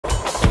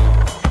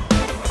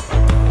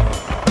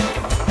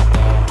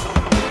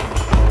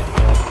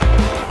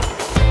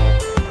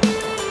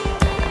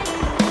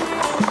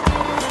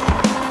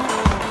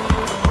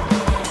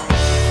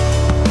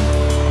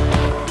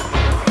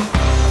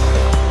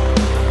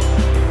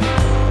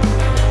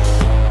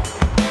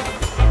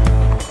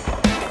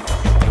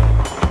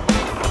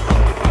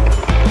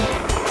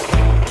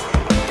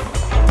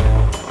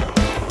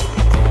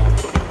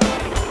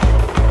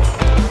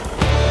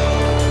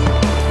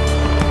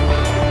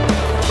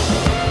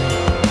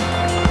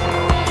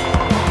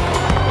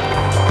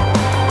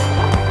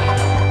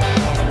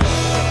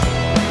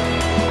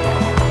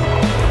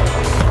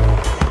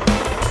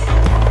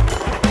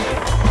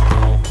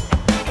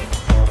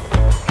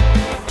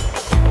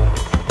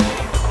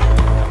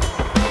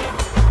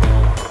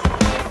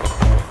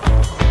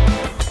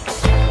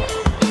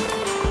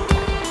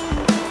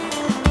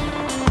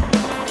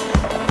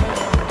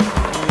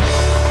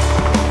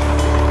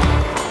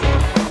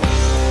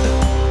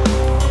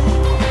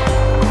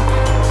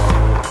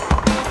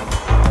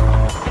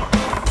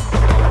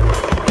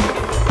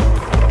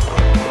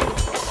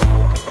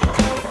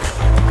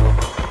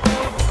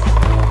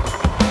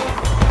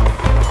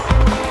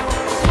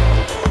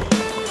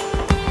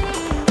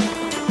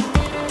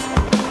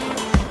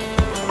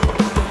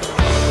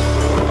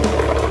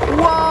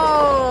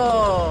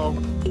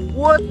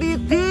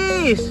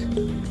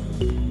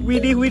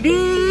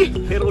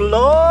Widih,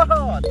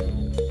 Renault.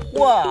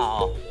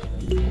 Wow,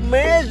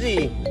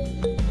 amazing.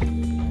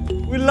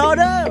 Wheel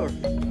loader.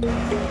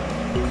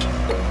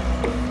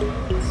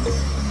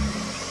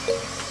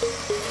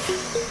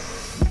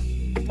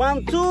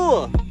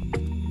 Mantul.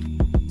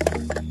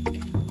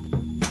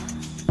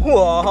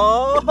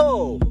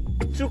 Wow,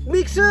 truck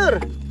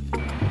mixer.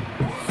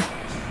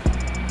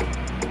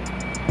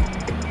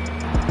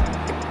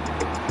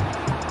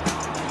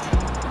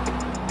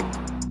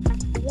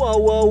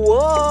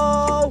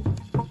 Wow.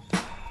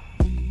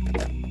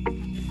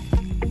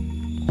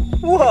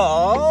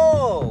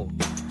 Wow,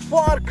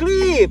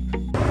 forklift.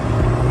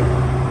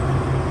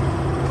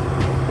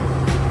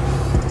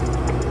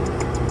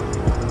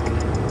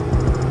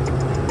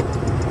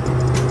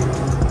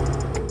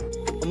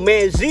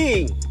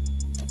 Amazing.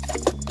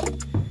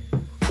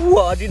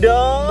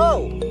 Wadidaw,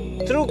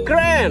 truk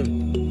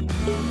keren.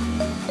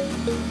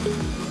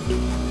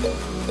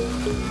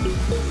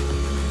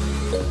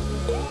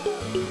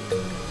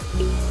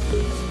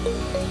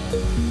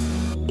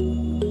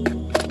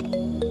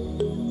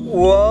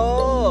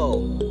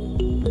 Wow,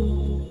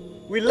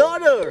 wheel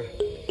loader.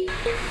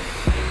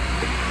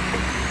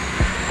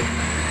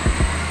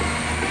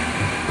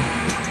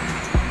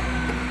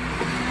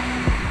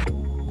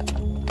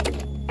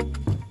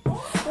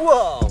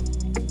 Wow,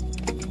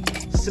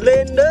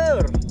 cylinder.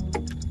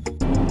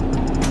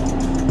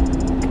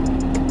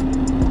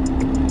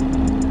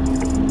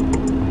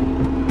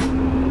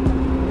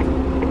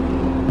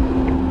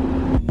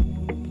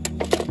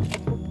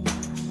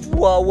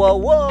 Wow,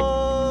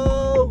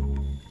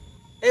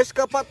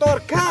 excavator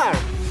car.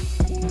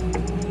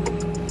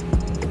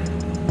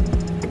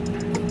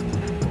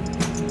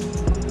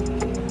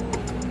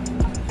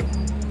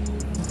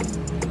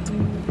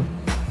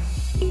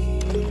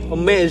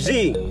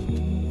 Amazing.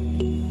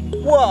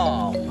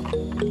 Wow,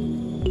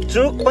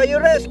 truck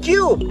fire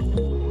rescue.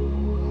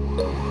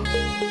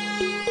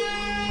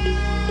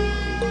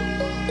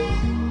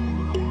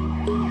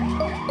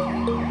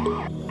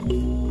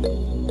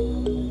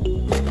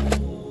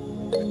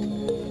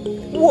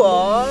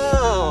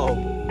 Wow,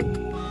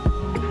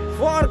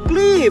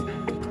 forklift.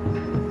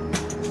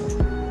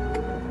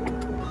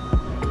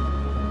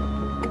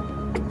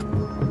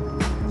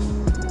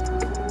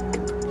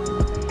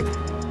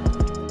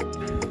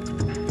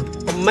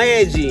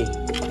 Amazing.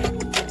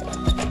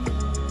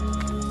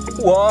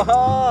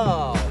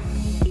 Wow,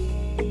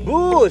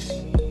 bus.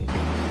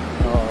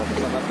 Oh,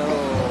 bersama tuh.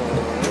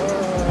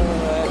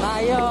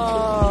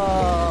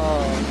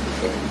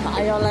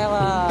 Ayo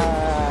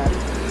lewat.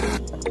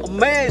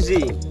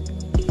 Amazing.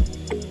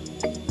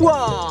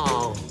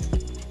 Wow,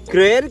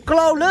 grand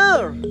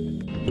crawler.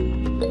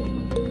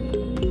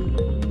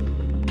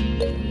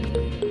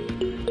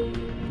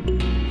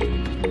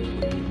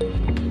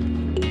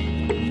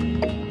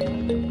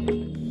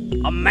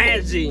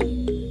 Amazing.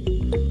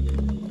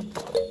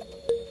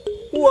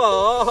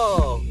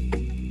 Wow,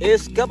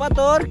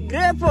 excavator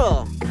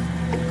gravel.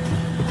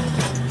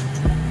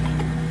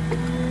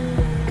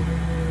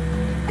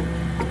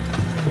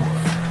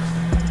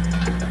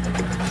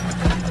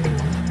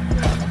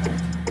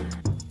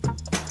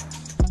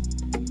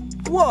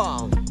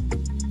 Wow,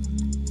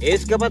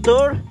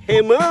 excavator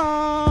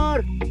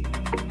hammer.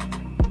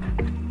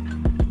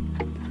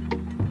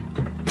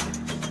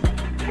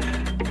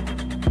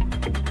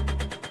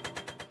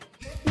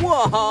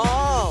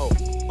 Wow,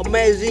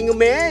 amazing.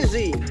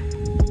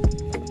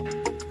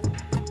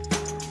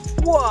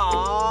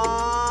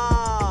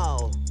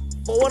 Wow,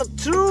 power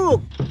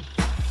truck.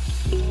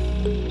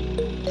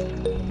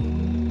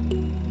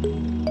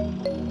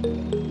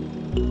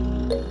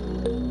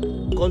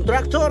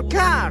 Contractor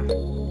car.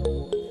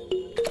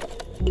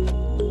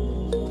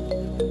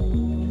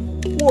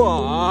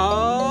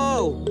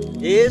 Wow,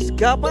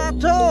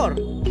 excavator.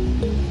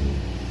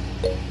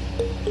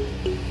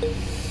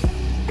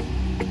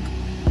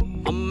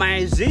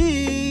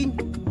 Amazing.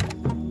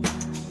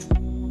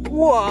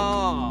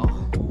 Wow,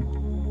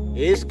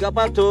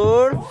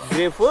 excavator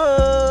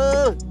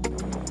gravel.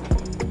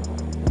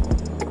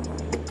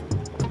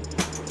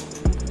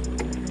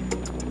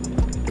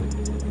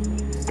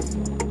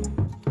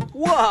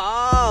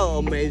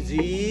 Wow,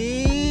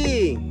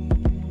 amazing.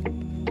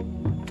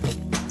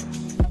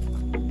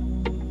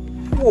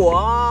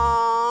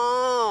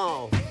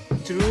 Wow,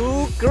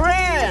 true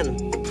crane.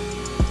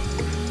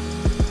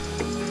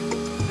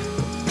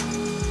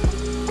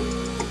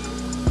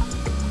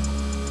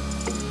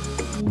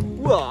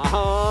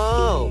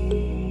 Wow,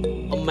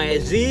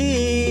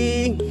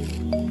 amazing.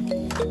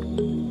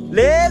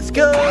 Let's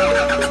go.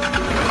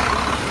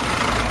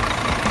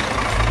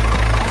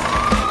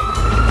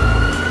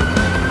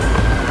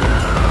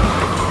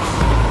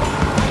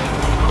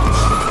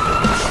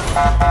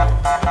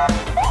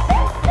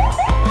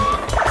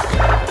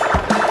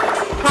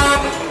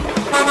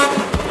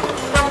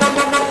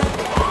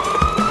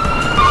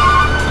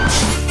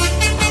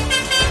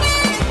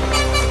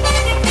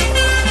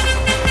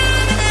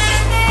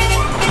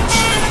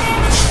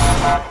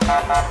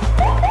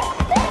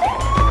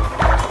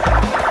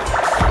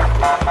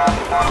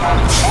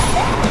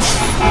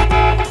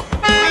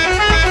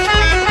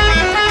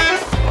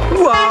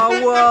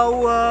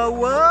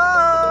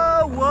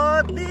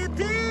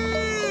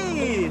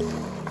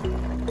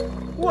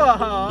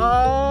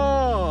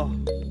 Wow!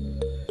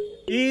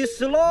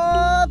 It's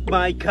not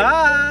my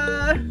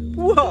car.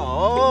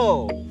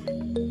 Wow!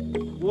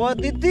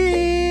 What it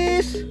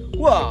is?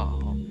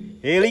 Wow!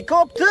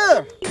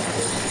 Helicopter!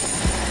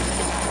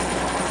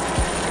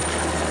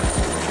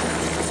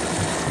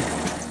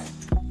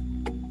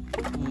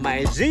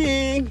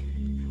 Amazing!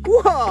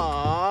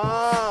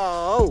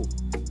 Wow!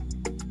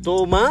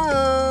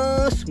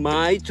 Thomas,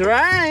 my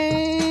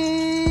train!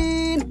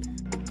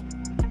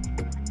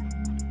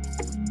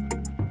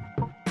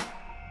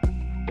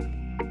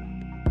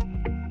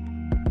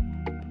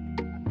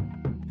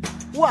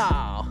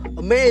 Wow!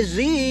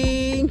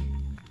 Amazing!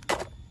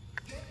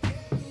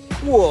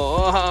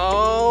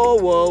 Wow!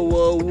 Wow!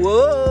 Wow!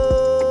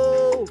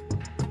 Wow!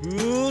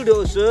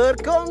 Bulldozer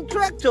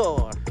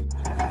contractor!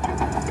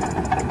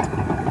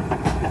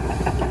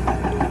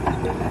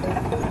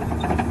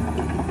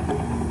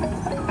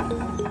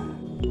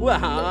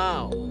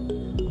 Wow!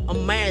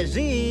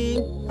 Amazing!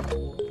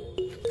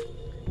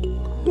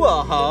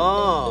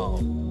 Wow!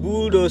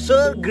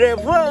 Bulldozer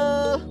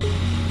gravel!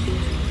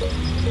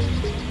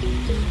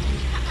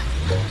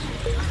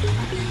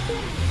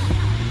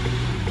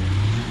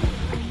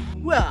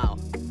 Wow!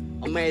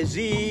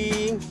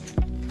 Amazing!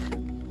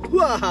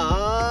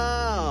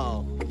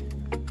 Wow!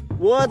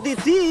 What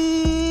it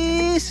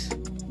is?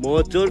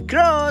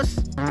 Motocross!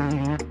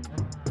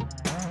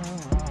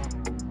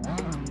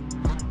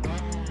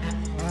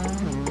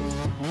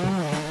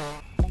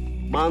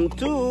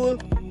 Mantul.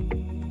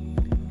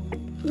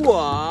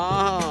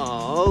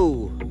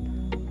 Wow,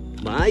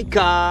 my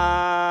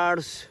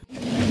cars.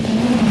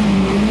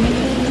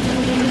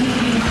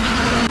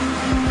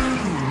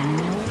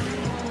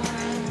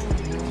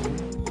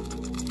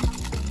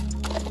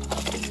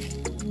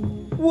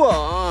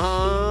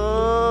 Wow,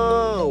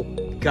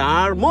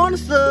 car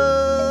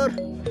monster.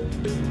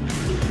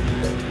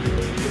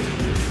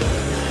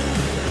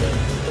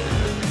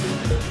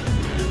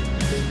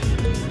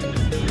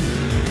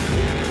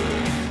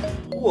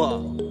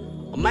 Wow,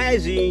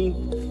 amazing!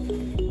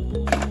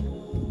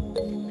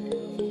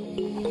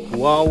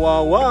 Wow,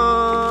 wow,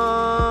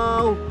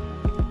 wow!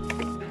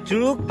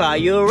 Truck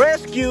tire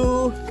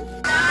rescue!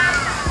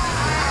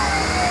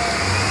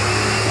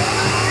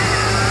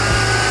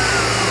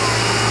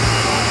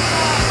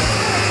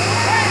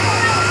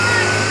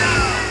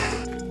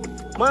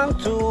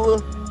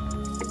 Mantul!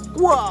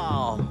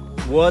 Wow,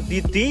 what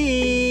it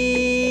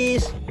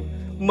is?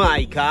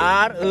 My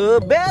car, a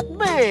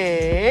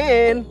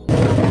Batman!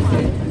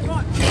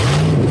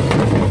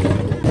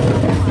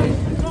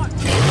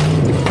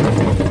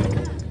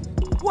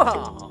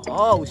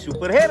 Wow,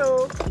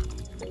 superhero!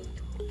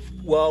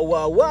 Wow,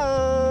 wow,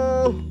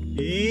 wow!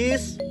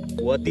 Is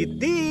what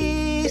it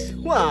is?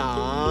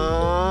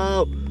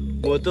 Wow!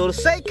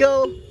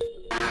 Motorcycle!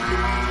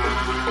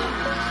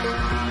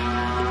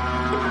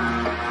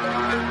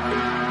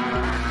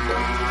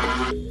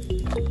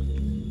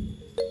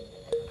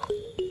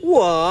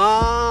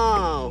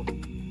 Wow!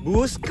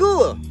 Bus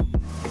cool!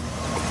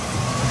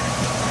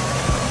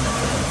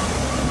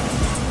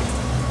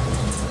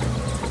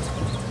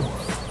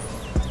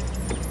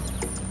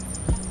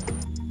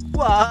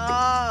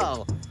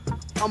 Wow!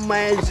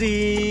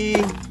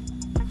 Amazing!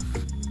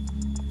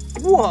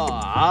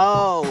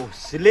 Wow!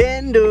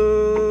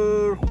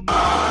 Cylinder!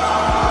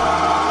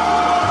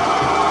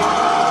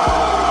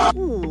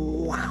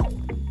 Wow!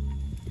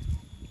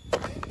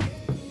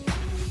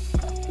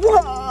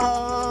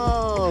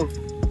 Wow!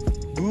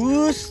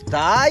 Bus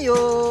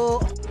tayo!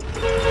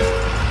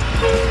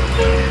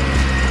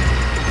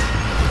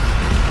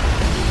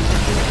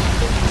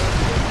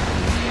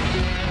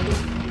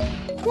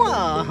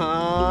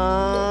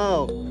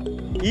 Wow!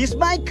 Is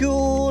my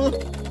cool?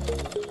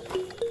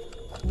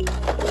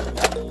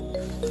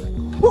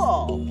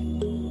 Wow!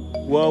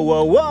 Wow,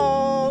 wow,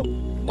 wow!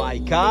 My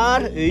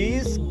car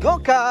is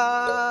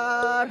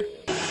go-car!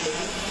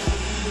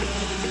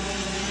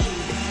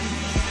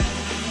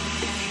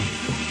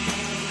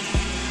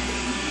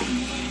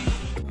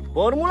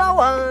 Formula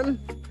One!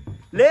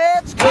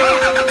 Let's go!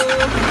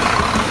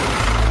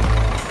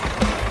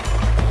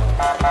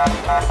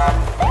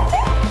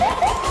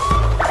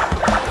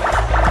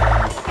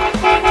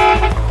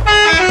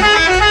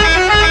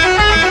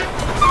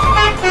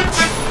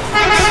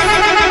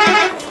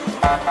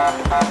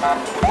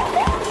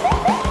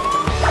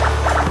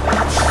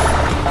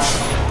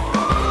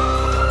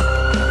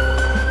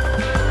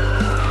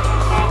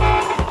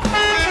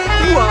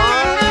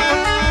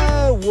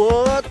 Wow!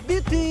 What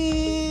it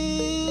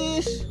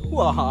is?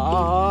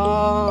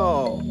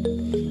 Wow!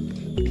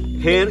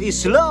 Here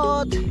is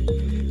lot.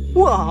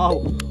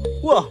 Wow!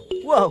 Wow!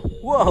 Wow!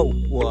 Wow!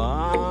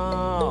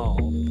 Wow!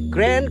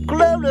 Grand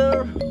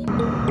Closer.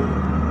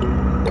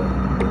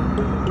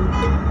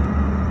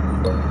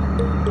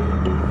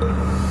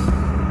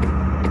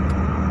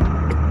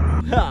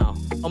 Wow!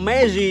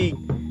 Amazing!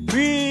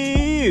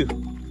 Whee!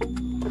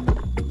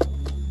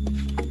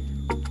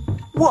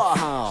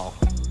 Wow!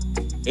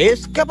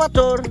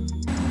 Excavator.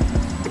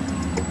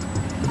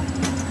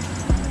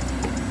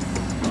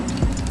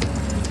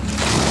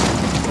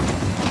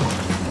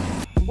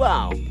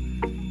 Wow.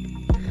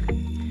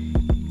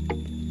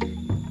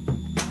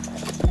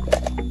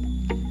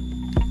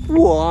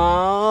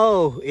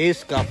 Wow,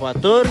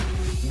 excavator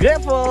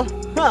gravel.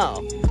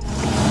 Wow.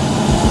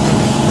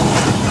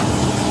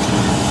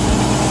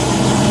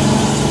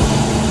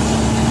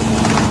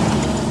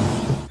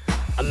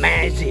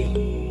 Amazing.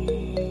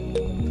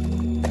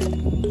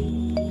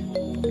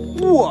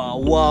 Wow,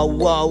 wow,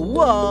 wow,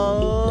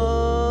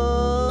 wow.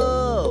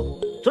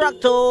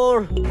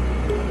 Tractor.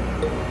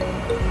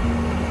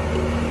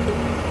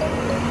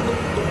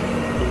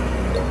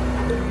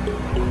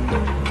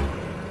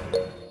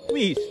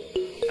 Wheels.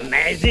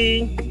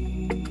 Amazing.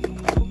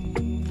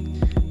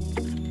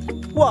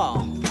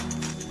 Wow.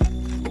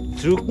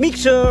 Truck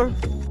mixer.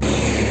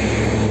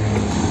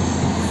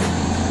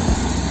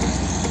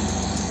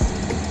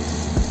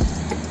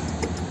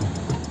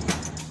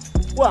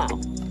 Wow.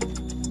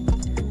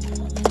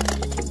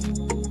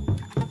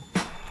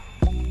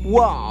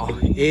 Wow,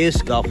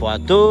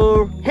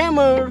 excavator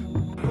hammer.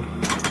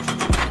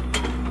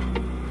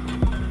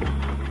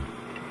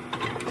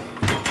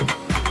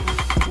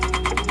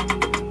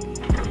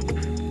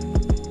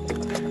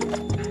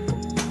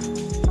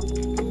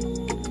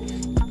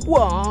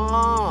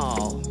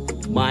 Wow,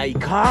 my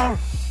car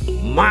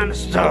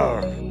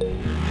monster.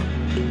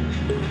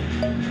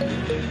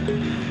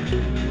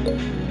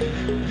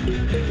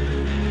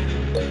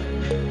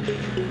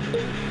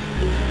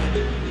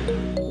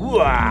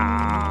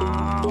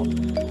 Wow,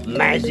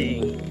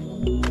 amazing.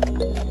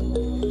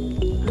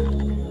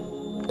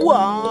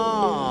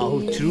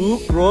 Wow,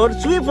 truck road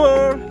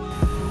sweeper.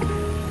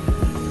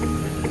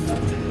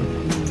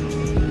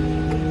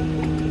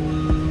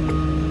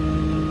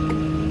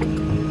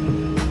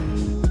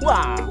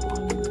 Wow,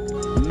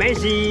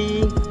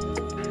 amazing.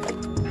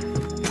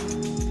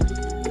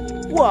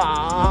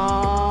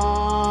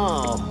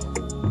 Wow,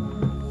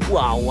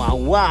 wow, wow,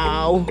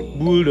 wow.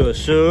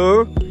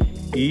 Bulldozer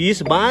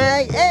is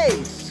my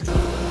ace.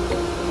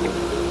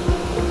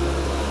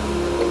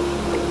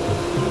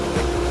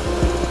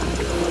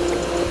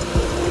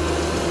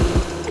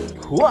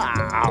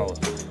 Wow.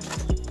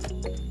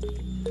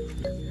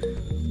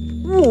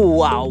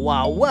 Wow,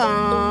 wow,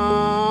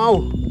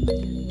 wow.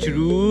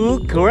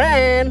 True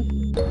crane.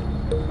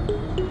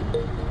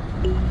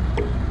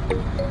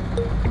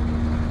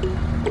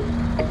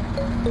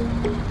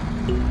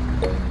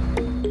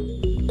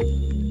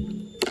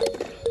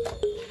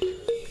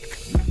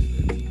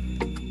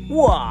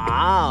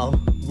 Wow,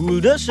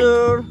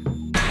 bulldozer.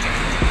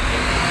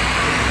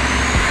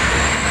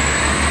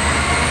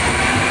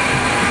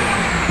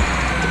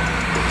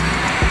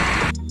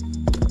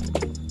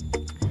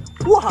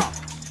 Wow,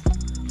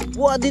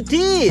 what it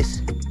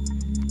is?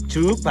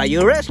 To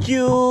fire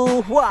rescue.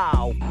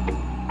 Wow.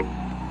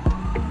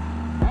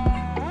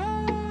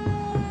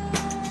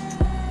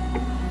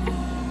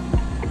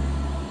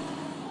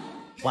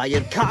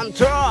 Fire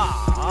control.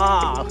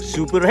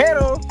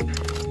 Superhero.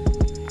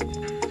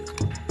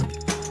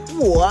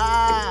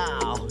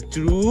 Wow,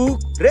 truck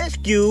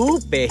rescue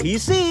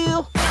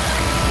vehicle.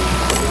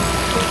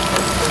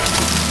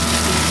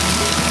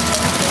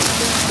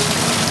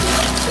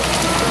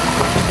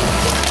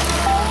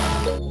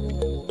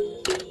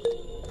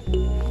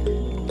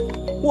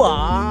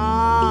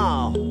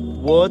 Wow,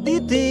 what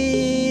it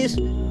is?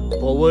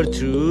 Power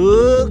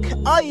truck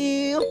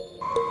oil.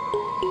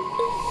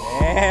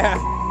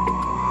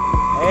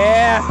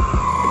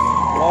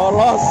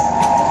 Lolos.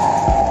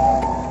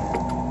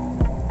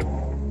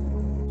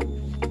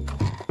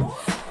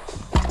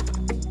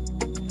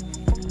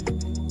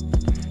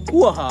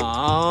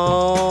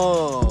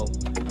 Wow,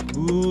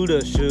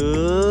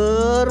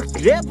 bulldozer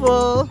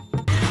gravel.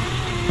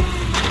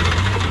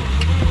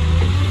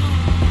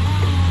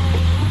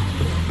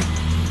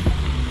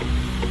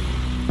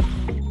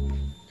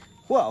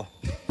 Wow.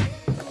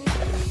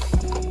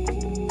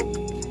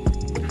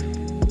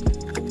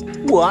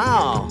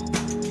 Wow,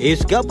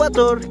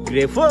 excavator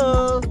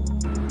gravel.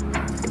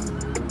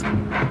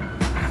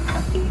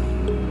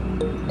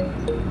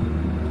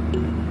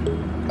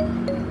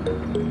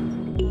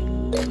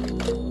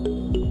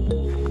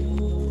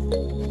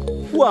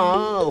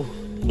 Wow,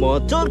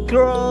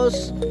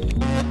 motocross.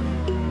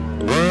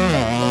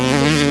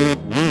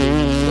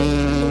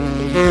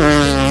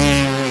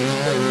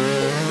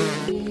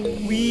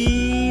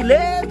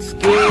 Let's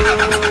go.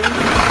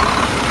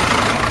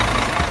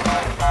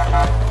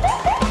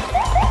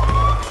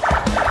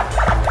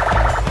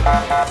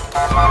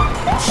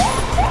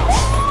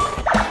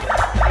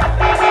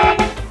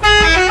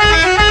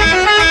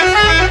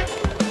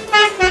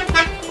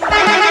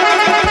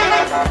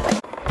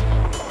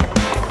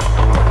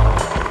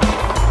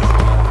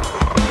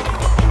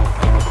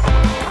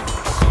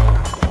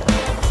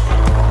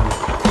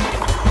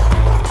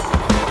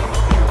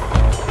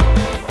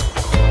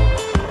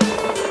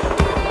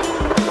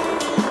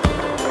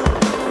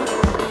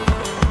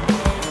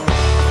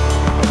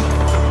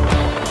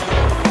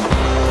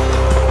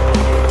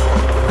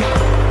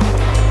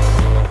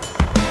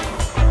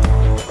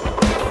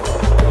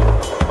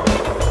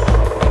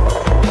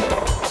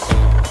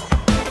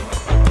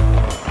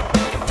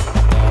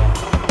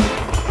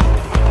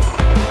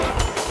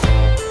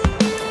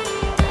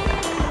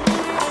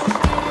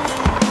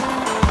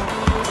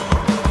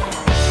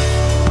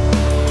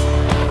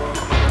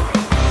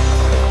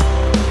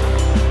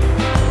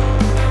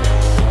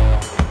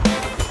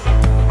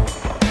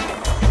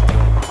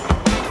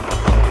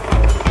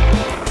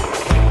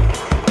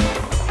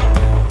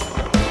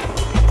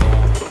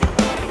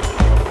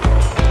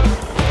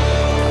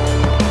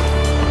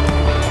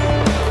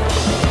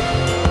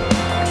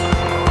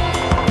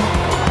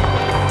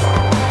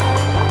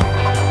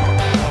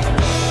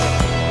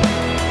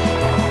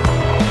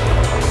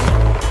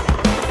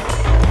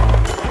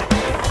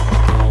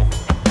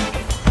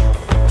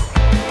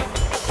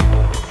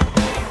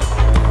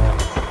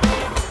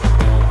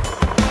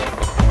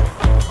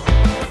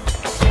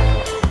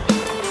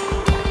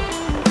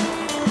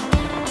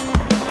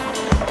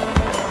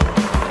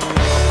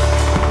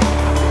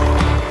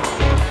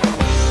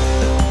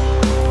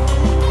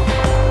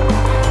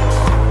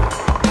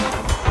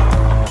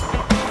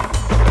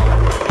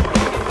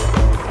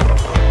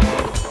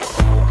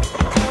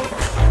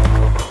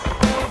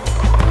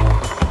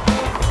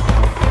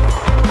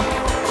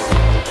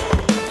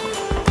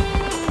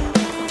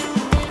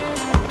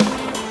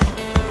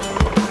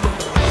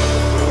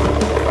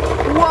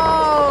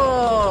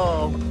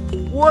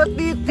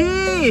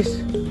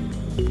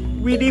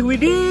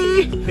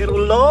 widih,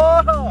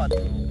 reload.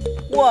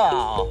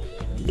 Wow,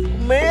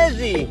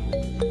 amazing.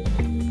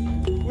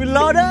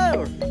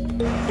 Reloader.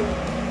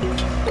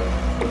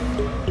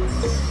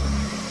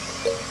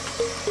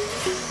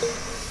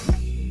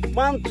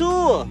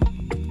 Mantul.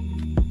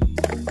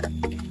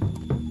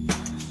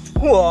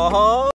 Wow.